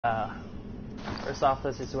First off,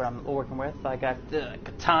 this is what I'm working with. I got the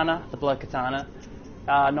katana, the blood katana,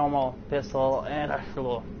 normal pistol, and a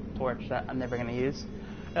little torch that I'm never going to use.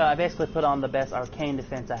 I basically put on the best arcane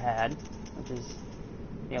defense I had, which is,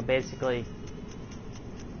 basically,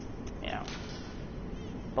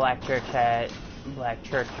 black church hat, black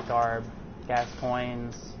church garb, gas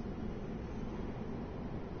coins,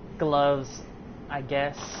 gloves, I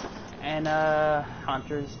guess, and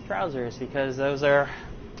hunter's trousers, because those are,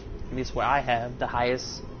 at least what I have, the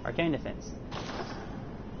highest arcane defense.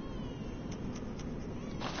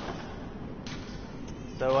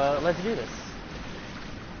 So let's do this.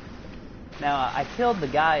 Now, I killed the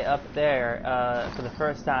guy up there for the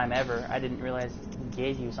first time ever. I didn't realize he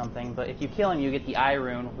gave you something, but if you kill him, you get the eye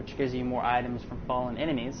rune, which gives you more items from fallen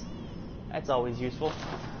enemies. That's always useful.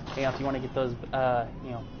 If you want to get those,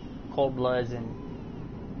 cold bloods and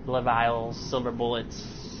blood vials, silver bullets,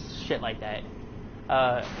 shit like that.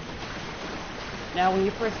 Now, when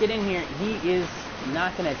you first get in here, he is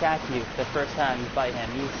not going to attack you the first time you fight him.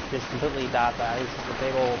 He's just completely docile. He's just a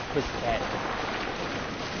big old pussycat.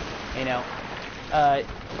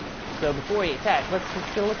 So before he attacks, let's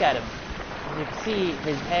just go look at him. As you can see,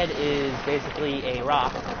 his head is basically a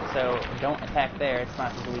rock, so don't attack there. It's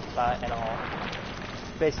not his weak spot at all.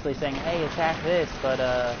 It's basically saying, hey, attack this, but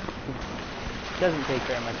it doesn't take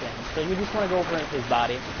very much damage. So you just want to go over his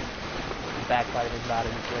body, the back part of his body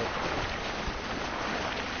and shit.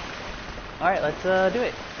 Alright, let's do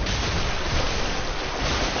it.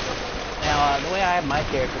 Now, the way I have my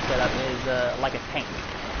character set up is like a tank.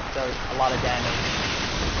 So a lot of damage,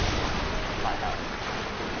 a lot of health.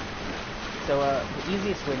 So the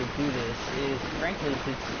easiest way to do this is, frankly,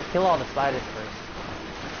 to kill all the spiders first.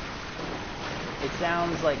 It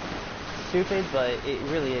sounds like stupid, but it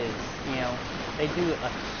really is. They do a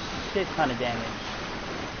shit ton of damage.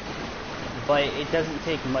 But it doesn't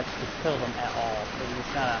take much to kill them at all. So you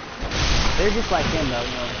just kinda, they're just like him though,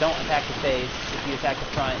 don't attack the face. If you attack the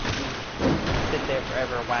front, you sit there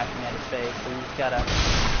forever whacking at his face. So you just gotta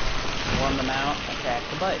warm them out, attack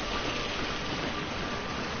the butt.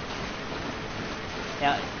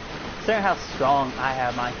 Now, considering how strong I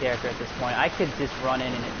have my character at this point, I could just run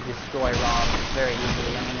in and destroy Rom very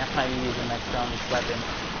easily. I mean, I'm not even using my strongest weapon.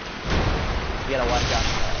 You gotta watch out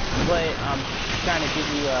for that. But I'm trying to give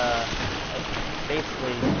you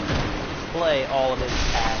basically display all of his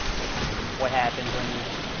attacks. What happens when you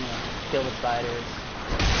kill the spiders,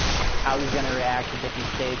 how he's gonna react to different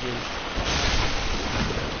stages,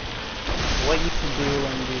 what you can do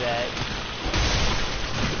when you do that.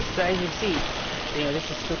 So as you see, this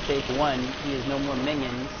is quick stage 1. He has no more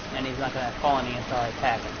minions, and he's not gonna call any until I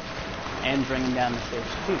attack him and bring him down to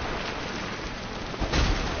stage 2.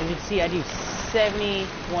 As you can see, I do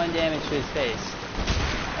 71 damage to his face.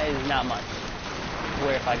 That is not much.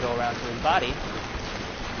 Where if I go around to his body,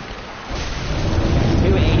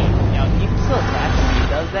 280. You can still attack him when he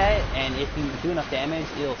does that, and if you do enough damage,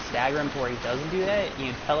 it'll stagger him to where he doesn't do that.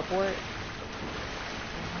 You teleport.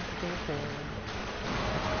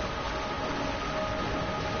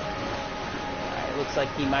 Alright, looks like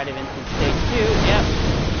he might have entered stage 2. Yep.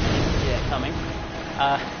 I didn't see that coming.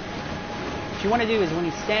 What you want to do is when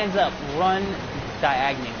he stands up, run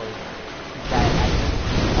diagonally.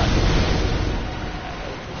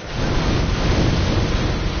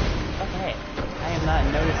 Okay, I am not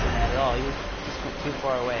noticing that at all. You just went too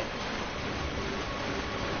far away.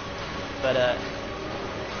 But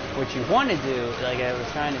what you want to do, like I was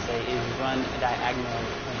trying to say, is run diagonally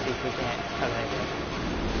and see if we can't. Okay.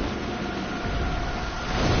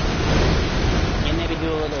 And maybe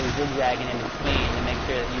do a little zigzagging in between to make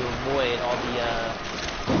sure that you avoid all the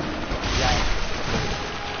giants.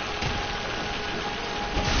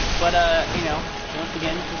 But once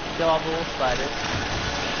again, just kill all the little spiders.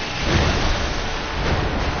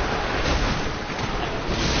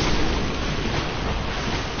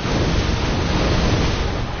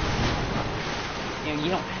 You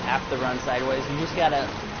don't have to run sideways. You just gotta,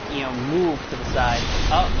 move to the side.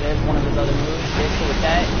 Oh, there's one of his other moves. Basically, with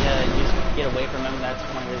that, you just get away from him. That's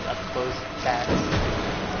one of his up close attacks.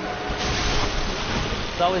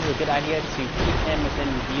 It's always a good idea to keep him within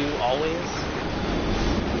view always.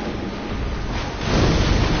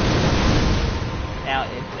 Now,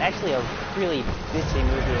 it's actually a really bitchy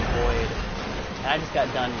move to avoid. And I just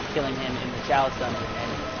got done killing him in the Chalice Dungeon,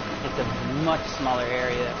 and it's a much smaller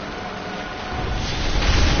area.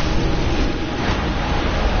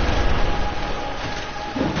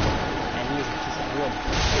 And he's just a real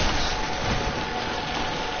bitch.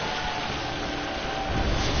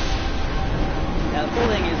 Now, the cool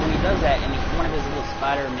thing is when he does that, and one of his little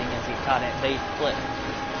spider minions he caught it, they flip.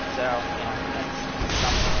 So, that's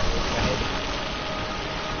something.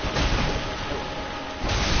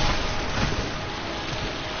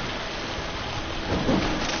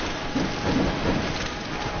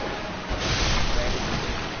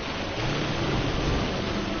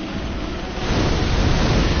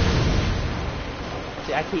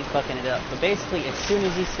 I keep fucking it up. But basically, as soon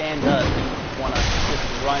as he stands up, you want to just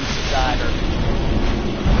run to the side or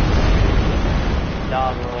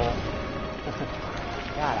dog roll.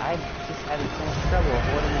 God, I just having so much trouble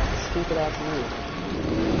avoiding that stupid ass move.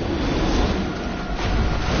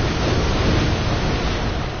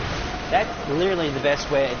 That's literally the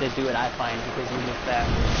best way to do it, I find, because you move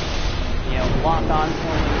faster. You know, lock on to him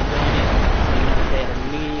when you're doing it, so you know, stay at a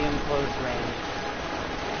medium close range.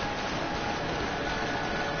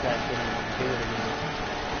 That didn't do it again.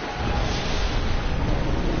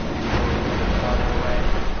 Farther away.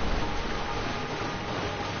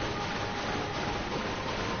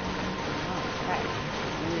 Oh, heck.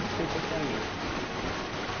 Really stupid thingy.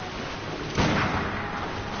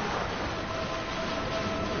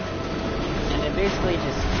 And then basically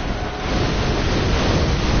just,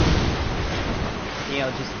 you know,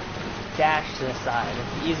 just dash to the side.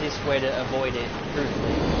 It's the easiest way to avoid it,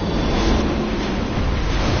 truthfully.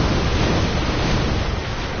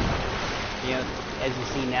 You know, as you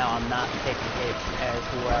see now, I'm not taking hits as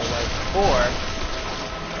to where I was before.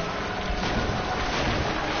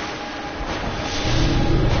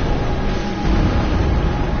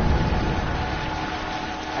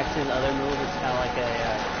 Actually, the other move is kind of like a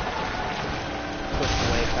push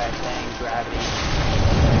away type thing, gravity.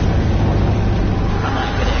 I'm not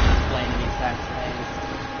good at explaining these types of things.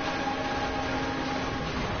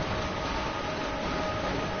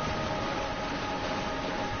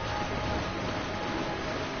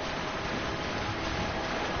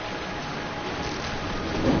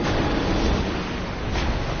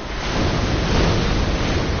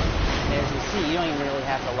 You don't even really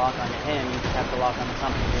have to lock onto him, you just have to lock onto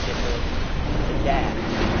something to get the dash.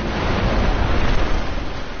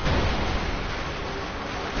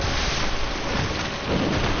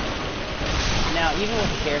 Now, even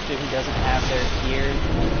with a character who doesn't have their gear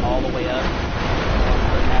all the way up, or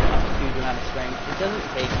doesn't have a huge amount of strength, it doesn't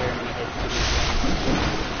take very many hits to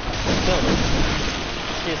kill them.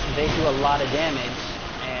 It's just they do a lot of damage,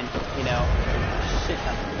 and, you know, shit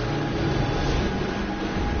ton of them.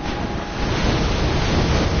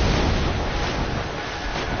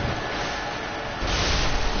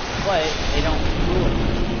 But they don't move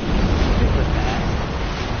super fast.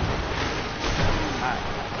 Alright, I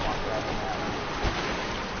have to walk right in that one.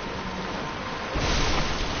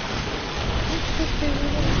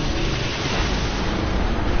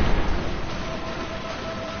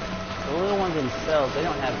 The little ones themselves, they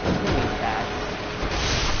don't have too many attacks.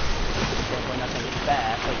 Definitely nothing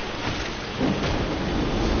fast. Like,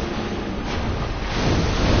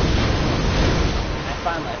 I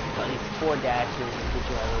find that at least 4 dashes get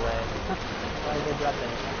you out of the way. Why did they drop that?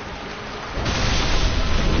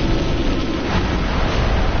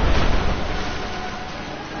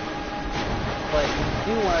 But you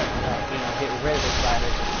do want to, you know, get rid of the spiders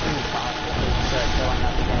as soon as possible so you can start filling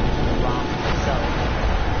out the damage to the ROM itself.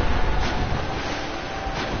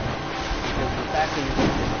 Because the fact that you get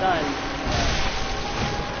this done,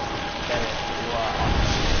 better you are.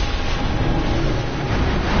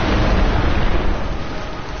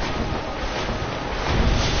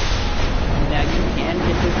 Now you can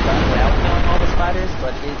get this done without killing all the spiders,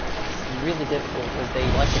 but it's really difficult because they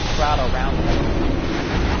like to crowd around them when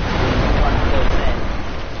you run close in.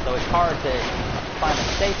 So it's hard to find a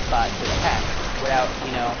safe spot to attack without,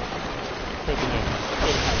 you know, taking a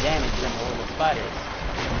shit ton of damage from the little spiders.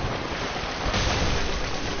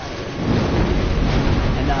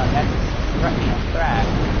 And that's threatening a thrash,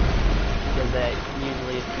 because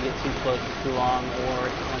usually if you get too close for too long, or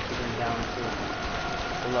once you bring down to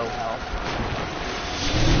low health.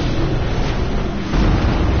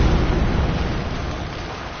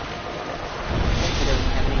 He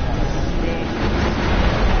doesn't have any more escape.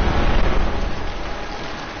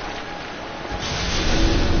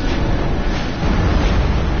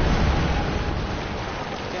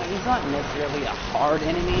 You know, he's not necessarily a hard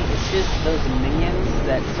enemy, it's just those minions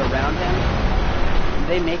that surround him.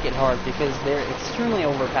 They make it hard because they're extremely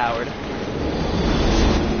overpowered.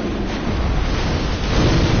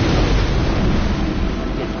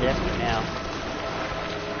 Desperate now.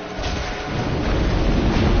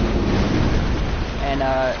 And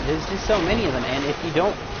there's just so many of them, and if you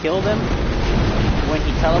don't kill them when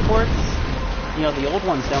he teleports, you know, the old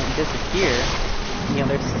ones don't disappear. You know,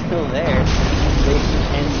 they're still there.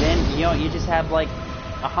 And then, you know, you just have like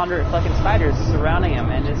 100 fucking spiders surrounding him,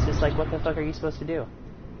 and it's just like, what the fuck are you supposed to do?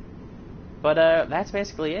 But that's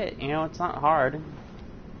basically it. You know, it's not hard.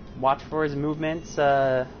 Watch for his movements.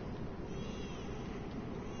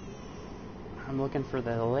 I'm looking for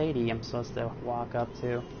the lady I'm supposed to walk up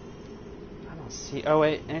to. I don't see... Oh,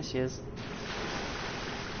 wait. There she is.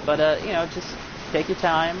 But, you know, just take your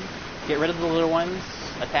time, get rid of the little ones,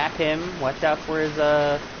 attack him, watch out for his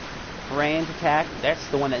range attack. That's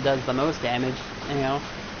the one that does the most damage, you know.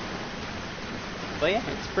 But yeah,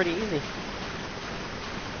 it's pretty easy.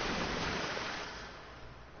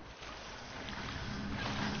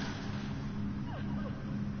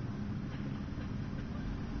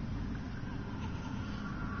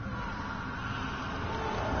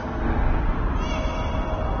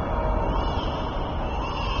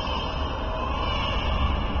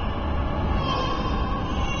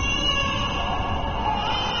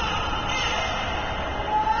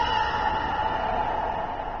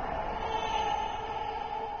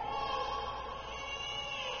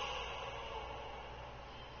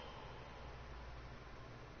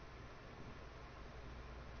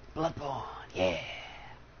 Bloodborne, yeah.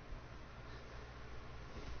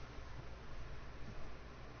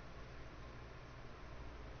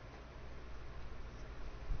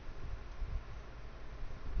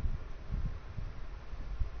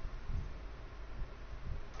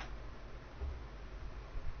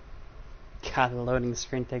 God, the loading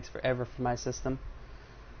screen takes forever for my system.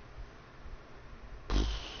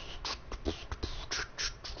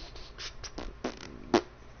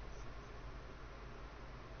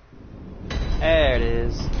 There it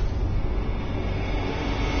is.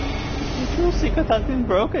 If your secret has been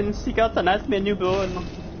broken, seek out the nice menu board.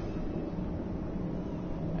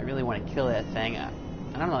 I really want to kill that thing.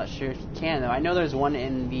 I'm not sure if you can though. I know there's one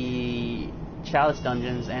in the Chalice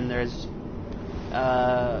dungeons, and there's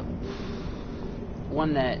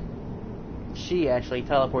one that she actually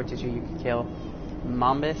teleports you. You can kill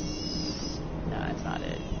Mombus. No, that's not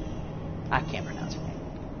it. I can't pronounce her name.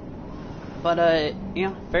 But you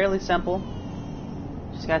know, fairly simple.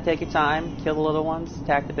 Just gotta take your time, kill the little ones,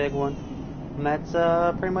 attack the big one, and that's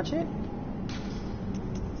pretty much it.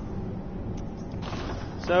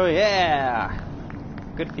 So yeah,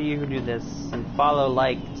 good for you who do this, and follow,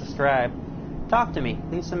 like, subscribe, talk to me,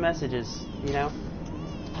 leave some messages, you know.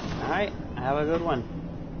 Alright, have a good one.